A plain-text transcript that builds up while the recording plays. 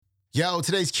Yo,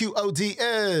 today's QOD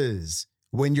is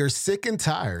when you're sick and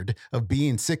tired of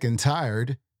being sick and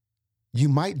tired, you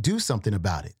might do something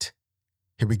about it.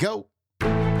 Here we go.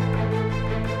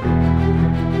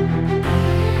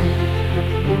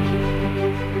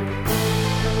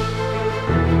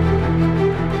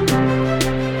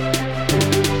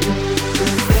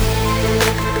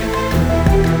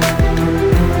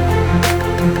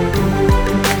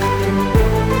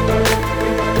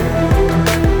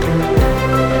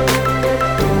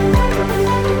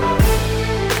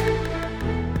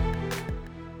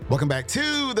 Welcome back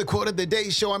to the Quote of the Day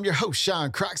Show. I'm your host, Sean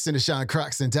Croxton of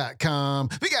SeanCroxton.com.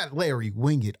 We got Larry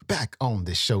Winget back on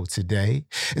the show today.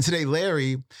 And today,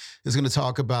 Larry is going to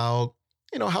talk about,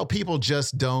 how people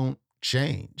just don't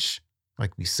change.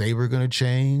 Like we say we're going to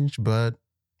change, but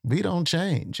we don't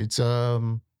change. It's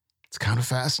kind of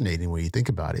fascinating when you think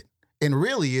about it. And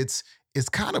really, it's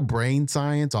kind of brain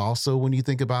science also when you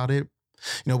think about it.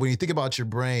 When you think about your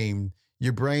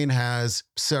brain has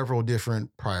several different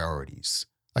priorities.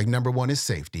 Like number one is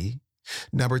safety.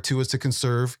 Number two is to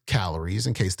conserve calories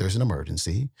in case there's an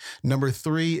emergency. Number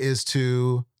three is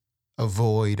to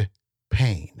avoid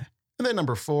pain. And then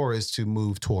number four is to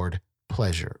move toward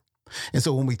pleasure. And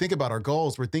so when we think about our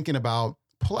goals, we're thinking about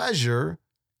pleasure,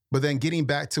 but then getting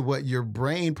back to what your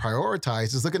brain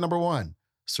prioritizes. Look at number one,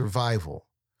 survival.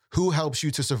 Who helps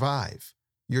you to survive?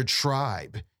 Your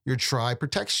tribe. Your tribe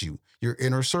protects you, your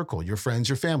inner circle, your friends,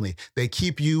 your family. They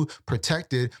keep you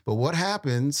protected. But what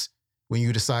happens when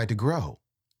you decide to grow?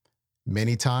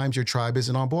 Many times your tribe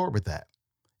isn't on board with that.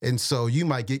 And so you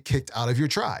might get kicked out of your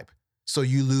tribe. So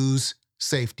you lose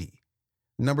safety.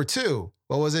 Number two,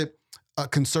 what was it?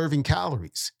 Conserving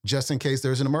calories, just in case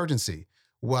there's an emergency.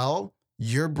 Well,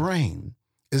 your brain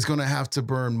is going to have to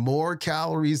burn more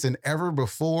calories than ever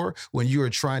before when you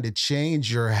are trying to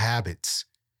change your habits.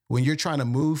 When you're trying to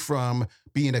move from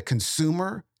being a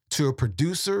consumer to a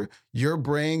producer, your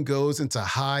brain goes into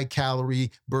high calorie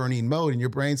burning mode. And your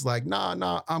brain's like,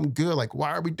 nah, I'm good. Like,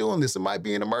 why are we doing this? It might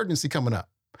be an emergency coming up.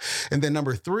 And then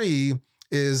number three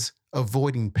is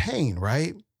avoiding pain,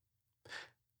 right?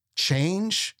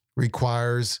 Change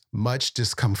requires much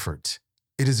discomfort.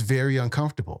 It is very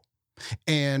uncomfortable.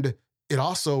 And it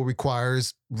also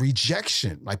requires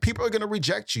rejection. Like people are going to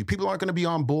reject you. People aren't going to be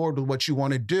on board with what you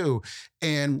want to do.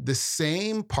 And the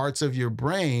same parts of your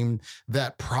brain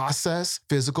that process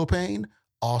physical pain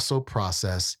also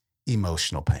process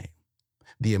emotional pain.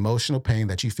 The emotional pain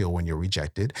that you feel when you're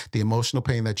rejected, the emotional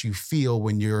pain that you feel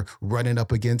when you're running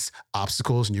up against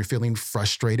obstacles and you're feeling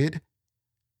frustrated.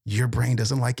 Your brain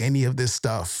doesn't like any of this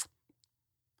stuff.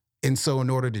 And so in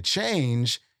order to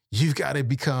change, you've got to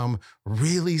become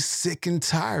really sick and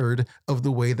tired of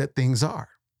the way that things are.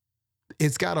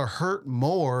 It's got to hurt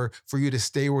more for you to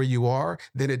stay where you are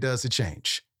than it does to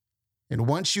change. And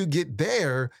once you get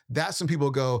there, that's when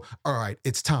people go, all right,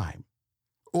 it's time.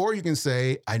 Or you can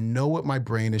say, I know what my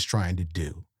brain is trying to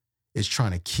do. It's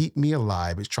trying to keep me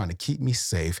alive. It's trying to keep me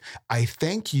safe. I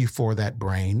thank you for that,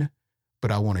 brain,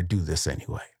 but I want to do this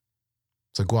anyway.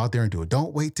 So go out there and do it.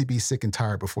 Don't wait to be sick and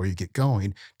tired before you get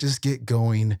going. Just get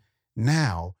going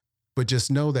now. But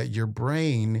just know that your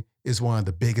brain is one of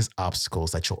the biggest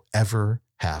obstacles that you'll ever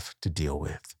have to deal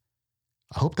with.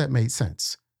 I hope that made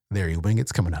sense. Larry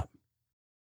Winget's coming up.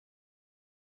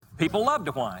 People love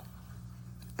to whine.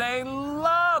 They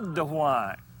love to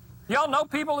whine. Y'all know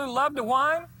people who love to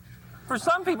whine? For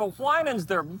some people, whining's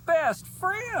their best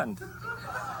friend.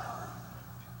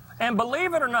 And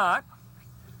believe it or not,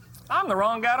 I'm the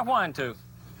wrong guy to whine to.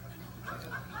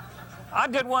 I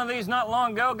did one of these not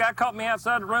long ago. Guy caught me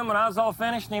outside the room when I was all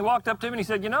finished, and he walked up to me and he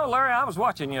said, Larry, I was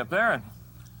watching you up there, and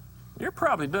you're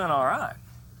probably doing all right.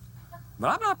 But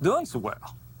I'm not doing so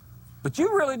well. But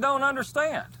you really don't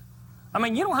understand. I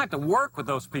mean, you don't have to work with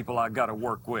those people I got to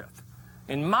work with.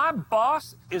 And my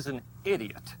boss is an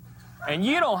idiot. And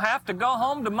you don't have to go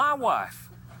home to my wife.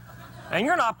 And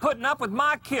you're not putting up with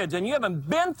my kids, and you haven't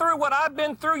been through what I've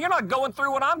been through. You're not going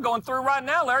through what I'm going through right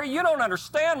now, Larry. You don't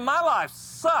understand. My life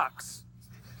sucks.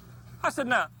 I said,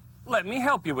 now, let me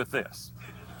help you with this.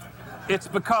 It's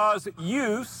because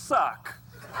you suck.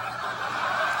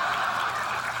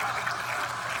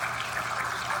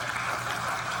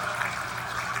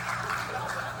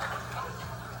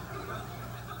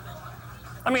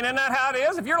 I mean, isn't that how it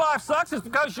is? If your life sucks, it's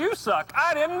because you suck.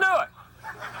 I didn't do it.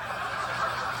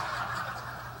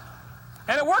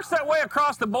 And it works that way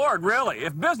across the board, really.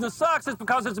 If business sucks, it's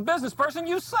because it's a business person,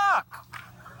 you suck.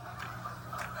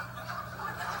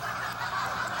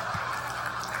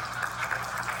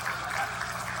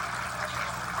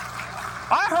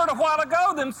 I heard a while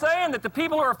ago them saying that the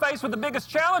people who are faced with the biggest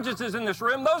challenges in this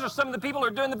room, those are some of the people who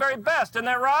are doing the very best. Isn't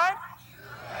that right?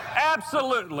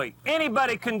 Absolutely.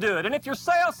 Anybody can do it. And if your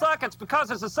sales suck, it's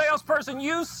because as a salesperson,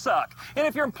 you suck. And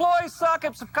if your employees suck,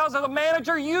 it's because of a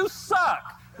manager, you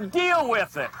suck. Deal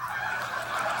with it.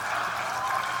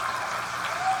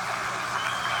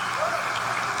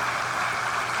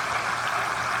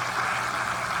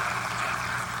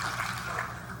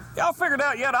 Y'all figured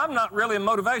out yet I'm not really a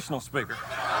motivational speaker.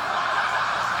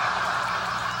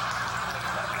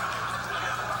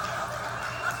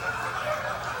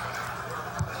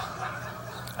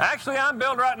 Actually, I'm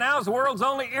billed right now as the world's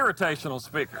only irritational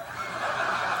speaker.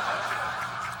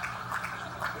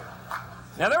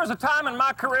 Now, there was a time in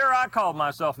my career I called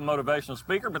myself a motivational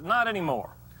speaker, but not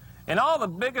anymore. And all the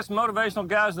biggest motivational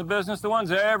guys in the business, the ones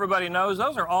that everybody knows,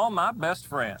 those are all my best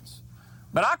friends.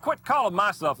 But I quit calling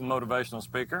myself a motivational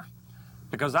speaker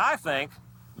because I think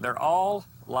they're all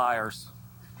liars.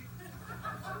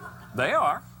 They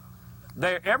are.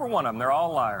 Every one of them, they're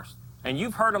all liars. And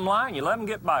you've heard them lie, and you let them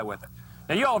get by with it.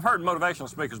 Now, you all have heard motivational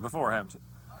speakers before, haven't you?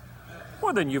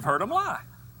 Well, then you've heard them lie.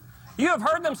 You have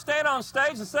heard them stand on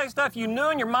stage and say stuff you knew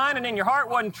in your mind and in your heart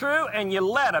wasn't true, and you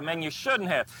let them, and you shouldn't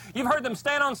have. You've heard them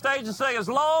stand on stage and say, as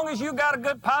long as you got a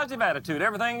good, positive attitude,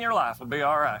 everything in your life will be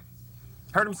all right.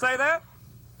 Heard them say that?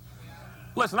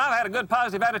 Listen, I've had a good,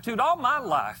 positive attitude all my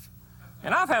life,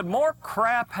 and I've had more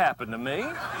crap happen to me.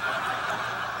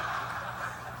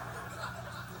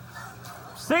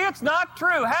 See, it's not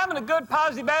true. Having a good,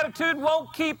 positive attitude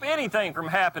won't keep anything from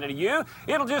happening to you.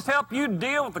 It'll just help you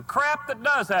deal with the crap that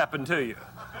does happen to you.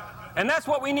 And that's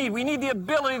what we need. We need the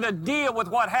ability to deal with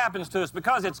what happens to us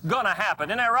because it's going to happen.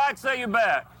 Isn't that right? Say you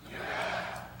bet. Yeah.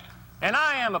 And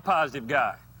I am a positive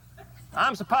guy.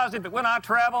 I'm so positive that when I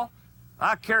travel,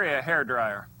 I carry a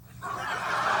hairdryer.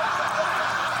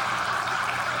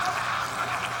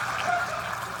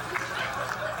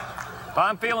 If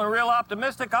I'm feeling real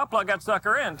optimistic, I'll plug that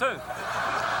sucker in, too.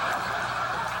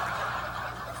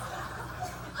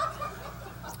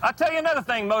 I'll tell you another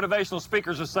thing motivational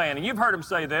speakers are saying, and you've heard them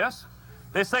say this.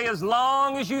 They say, as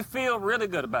long as you feel really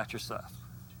good about yourself,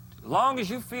 as long as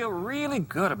you feel really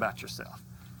good about yourself,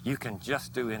 you can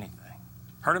just do anything.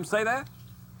 Heard them say that?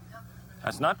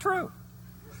 That's not true.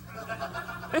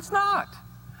 It's not.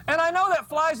 And I know that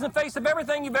flies in the face of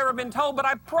everything you've ever been told, but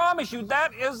I promise you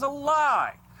that is a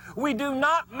lie. We do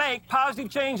not make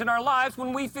positive change in our lives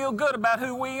when we feel good about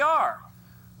who we are.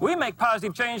 We make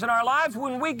positive change in our lives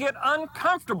when we get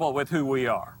uncomfortable with who we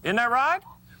are. Isn't that right?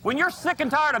 When you're sick and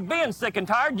tired of being sick and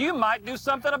tired, you might do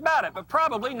something about it, but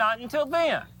probably not until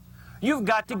then. You've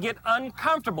got to get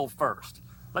uncomfortable first.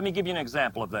 Let me give you an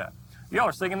example of that. Y'all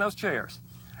are sitting in those chairs.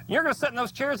 You're going to sit in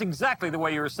those chairs exactly the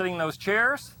way you were sitting in those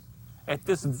chairs at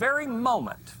this very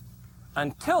moment,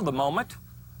 until the moment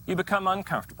you become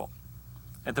uncomfortable.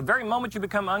 At the very moment you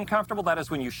become uncomfortable, that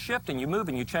is when you shift and you move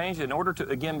and you change in order to,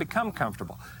 again, become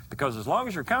comfortable. Because as long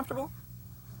as you're comfortable,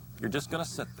 you're just going to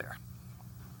sit there.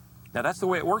 Now, that's the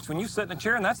way it works when you sit in a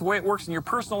chair, and that's the way it works in your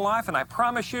personal life, and I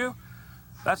promise you,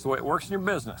 that's the way it works in your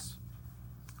business.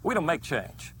 We don't make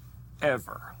change,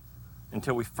 ever,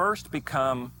 until we first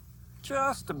become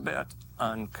just a bit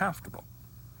uncomfortable.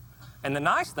 And the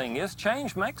nice thing is,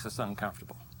 change makes us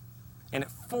uncomfortable, and it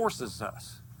forces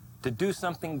us to do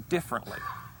something differently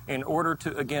in order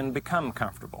to, again, become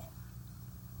comfortable.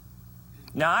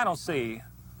 Now, I don't see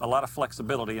a lot of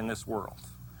flexibility in this world.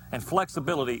 And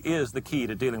flexibility is the key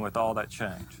to dealing with all that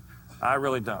change. I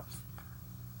really don't.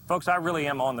 Folks, I really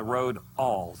am on the road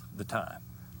all the time.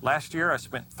 Last year, I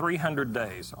spent 300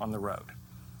 days on the road.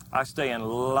 I stay in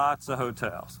lots of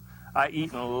hotels. I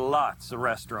eat in lots of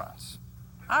restaurants.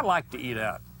 I like to eat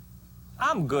out.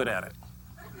 I'm good at it.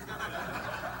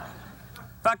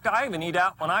 In fact, I even eat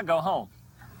out when I go home.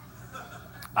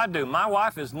 I do. My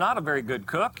wife is not a very good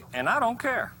cook, and I don't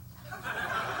care.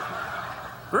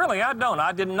 Really, I don't.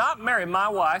 I did not marry my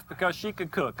wife because she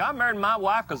could cook. I married my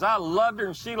wife because I loved her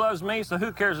and she loves me, so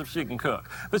who cares if she can cook?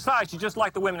 Besides, she's just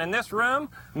like the women in this room.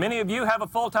 Many of you have a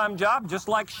full-time job just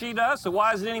like she does, so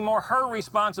why is it any more her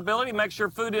responsibility to make sure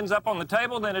food ends up on the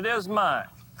table than it is mine?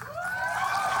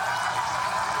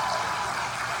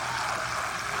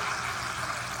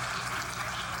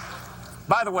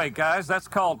 By the way, guys, that's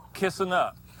called kissing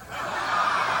up.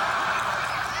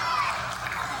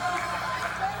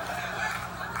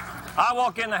 I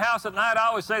walk in the house at night, I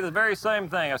always say the very same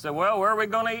thing. I say, well, where are we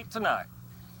going to eat tonight?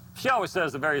 She always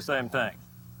says the very same thing.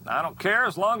 I don't care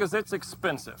as long as it's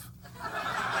expensive.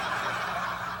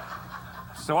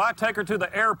 So I take her to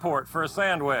the airport for a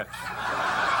sandwich.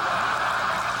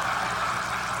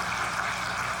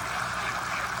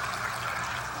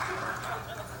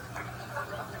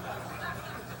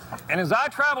 And as I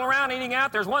travel around eating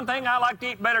out, there's one thing I like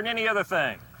to eat better than any other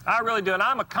thing. I really do. And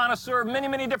I'm a connoisseur of many,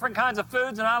 many different kinds of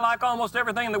foods, and I like almost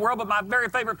everything in the world, but my very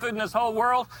favorite food in this whole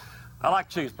world, I like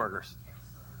cheeseburgers.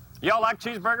 Y'all like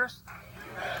cheeseburgers?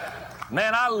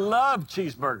 Man, I love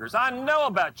cheeseburgers. I know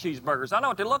about cheeseburgers. I know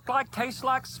what they look like, taste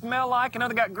like, smell like. I know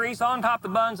they got grease on top of the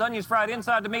buns, onions fried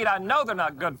inside the meat. I know they're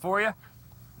not good for you,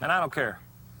 and I don't care.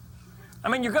 I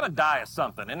mean, you're going to die of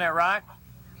something, isn't that right?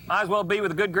 Might as well be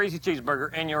with a good greasy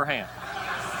cheeseburger in your hand.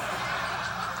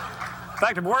 In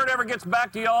fact, if word ever gets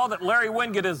back to y'all that Larry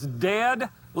Winget is dead,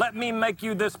 let me make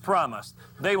you this promise.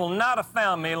 They will not have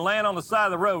found me laying on the side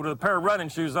of the road with a pair of running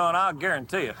shoes on, I'll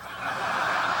guarantee it.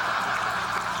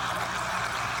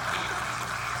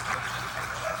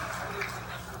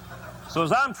 So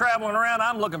as I'm traveling around,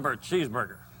 I'm looking for a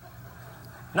cheeseburger.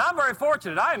 Now, I'm very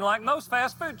fortunate. I even like most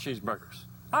fast food cheeseburgers.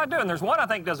 I do, and there's one I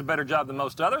think does a better job than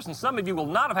most others, and some of you will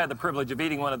not have had the privilege of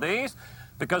eating one of these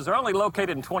because they're only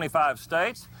located in 25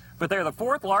 states, but they're the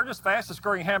fourth largest, fastest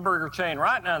growing hamburger chain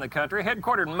right now in the country,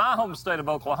 headquartered in my home state of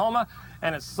Oklahoma,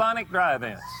 and it's Sonic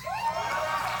Drive-Ins.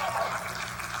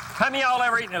 How many of y'all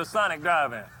ever eaten at a Sonic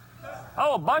Drive-In?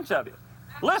 Oh, a bunch of you.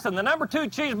 Listen, the number 2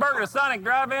 cheeseburger at Sonic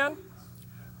Drive-In,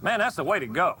 man, that's the way to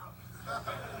go.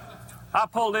 I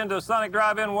pulled into a Sonic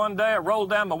Drive-In one day, I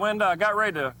rolled down my window, I got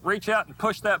ready to reach out and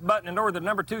push that button and order the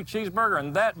number 2 cheeseburger,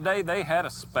 and that day they had a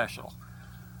special.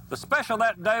 The special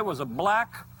that day was a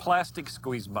black plastic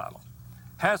squeeze bottle.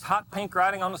 Has hot pink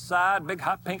writing on the side, big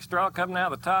hot pink straw coming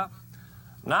out of the top.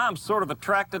 Now I'm sort of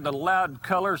attracted to loud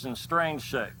colors and strange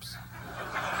shapes.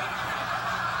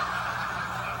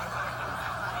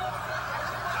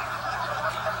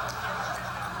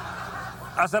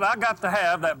 I said, I got to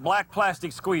have that black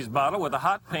plastic squeeze bottle with a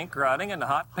hot pink writing and a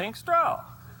hot pink straw.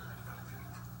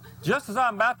 Just as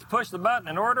I'm about to push the button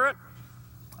and order it,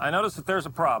 I notice that there's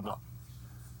a problem.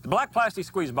 The black plastic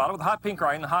squeeze bottle with the hot pink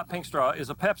writing and the hot pink straw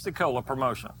is a Pepsi Cola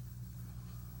promotion.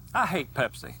 I hate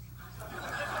Pepsi.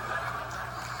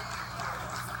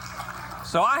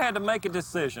 So I had to make a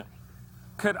decision.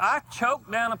 Could I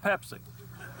choke down a Pepsi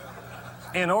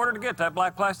in order to get that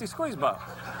black plastic squeeze bottle?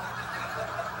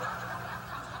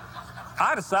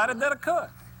 I decided that I could.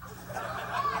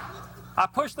 I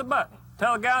pushed the button.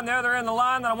 Tell the guy on the other end of the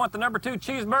line that I want the number 2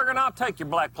 cheeseburger, and I'll take your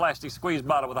black plastic squeeze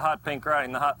bottle with the hot pink writing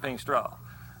and the hot pink straw.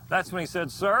 That's when he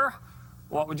said, sir,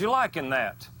 what would you like in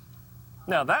that?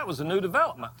 Now, that was a new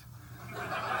development.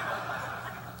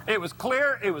 It was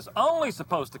clear it was only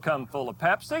supposed to come full of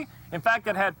Pepsi. In fact,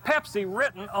 it had Pepsi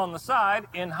written on the side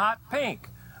in hot pink.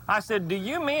 I said, do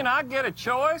you mean I get a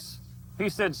choice? He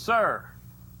said, sir,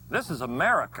 this is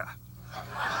America.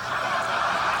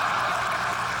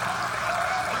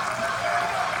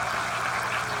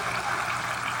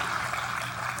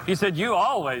 He said, you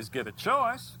always get a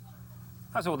choice.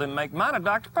 I said, well, then make mine a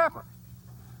Dr. Pepper.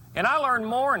 And I learned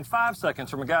more in 5 seconds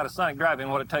from a guy at a Sonic Drive-In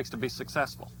what it takes to be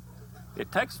successful.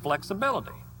 It takes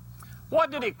flexibility.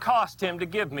 What did it cost him to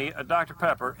give me a Dr.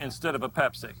 Pepper instead of a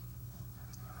Pepsi?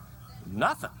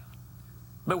 Nothing.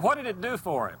 But what did it do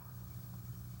for him?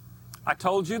 I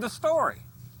told you the story.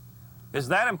 Is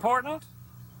that important?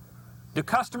 Do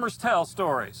customers tell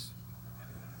stories?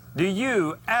 Do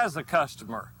you, as a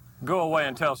customer, go away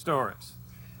and tell stories?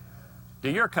 Do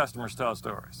your customers tell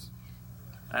stories?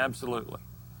 Absolutely.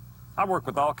 I work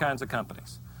with all kinds of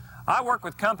companies. I work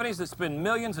with companies that spend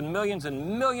millions and millions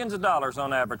and millions of dollars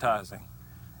on advertising.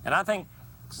 And I think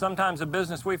sometimes in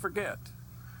business we forget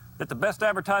that the best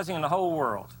advertising in the whole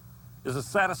world is a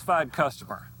satisfied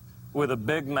customer with a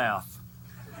big mouth.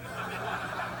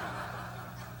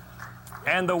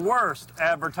 And the worst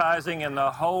advertising in the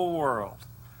whole world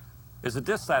is a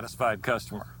dissatisfied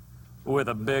customer with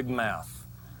a big mouth.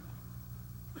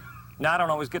 Now, I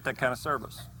don't always get that kind of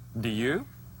service. Do you?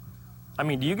 I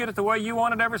mean, do you get it the way you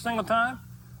want it every single time?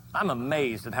 I'm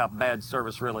amazed at how bad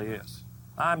service really is.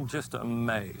 I'm just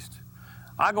amazed.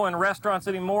 I go in restaurants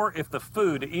anymore, if the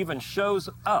food even shows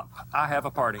up, I have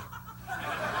a party.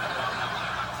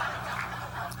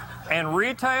 And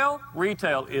retail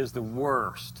is the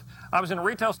worst. I was in a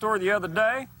retail store the other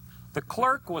day. The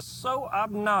clerk was so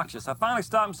obnoxious. I finally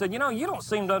stopped and said, you know, you don't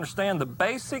seem to understand the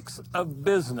basics of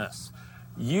business.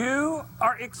 You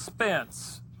are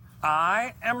expense.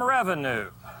 I am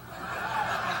revenue.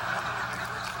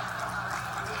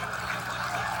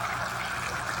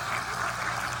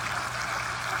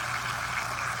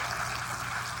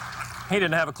 He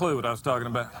didn't have a clue what I was talking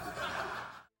about.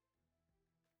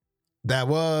 That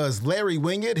was Larry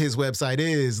Winget. His website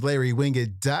is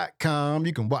larrywinget.com.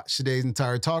 You can watch today's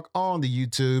entire talk on the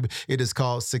YouTube. It is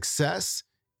called Success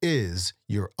is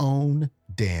Your Own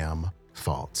Damn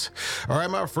fault. All right,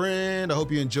 my friend, I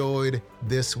hope you enjoyed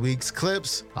this week's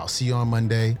clips. I'll see you on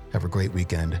Monday. Have a great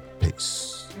weekend.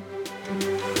 Peace.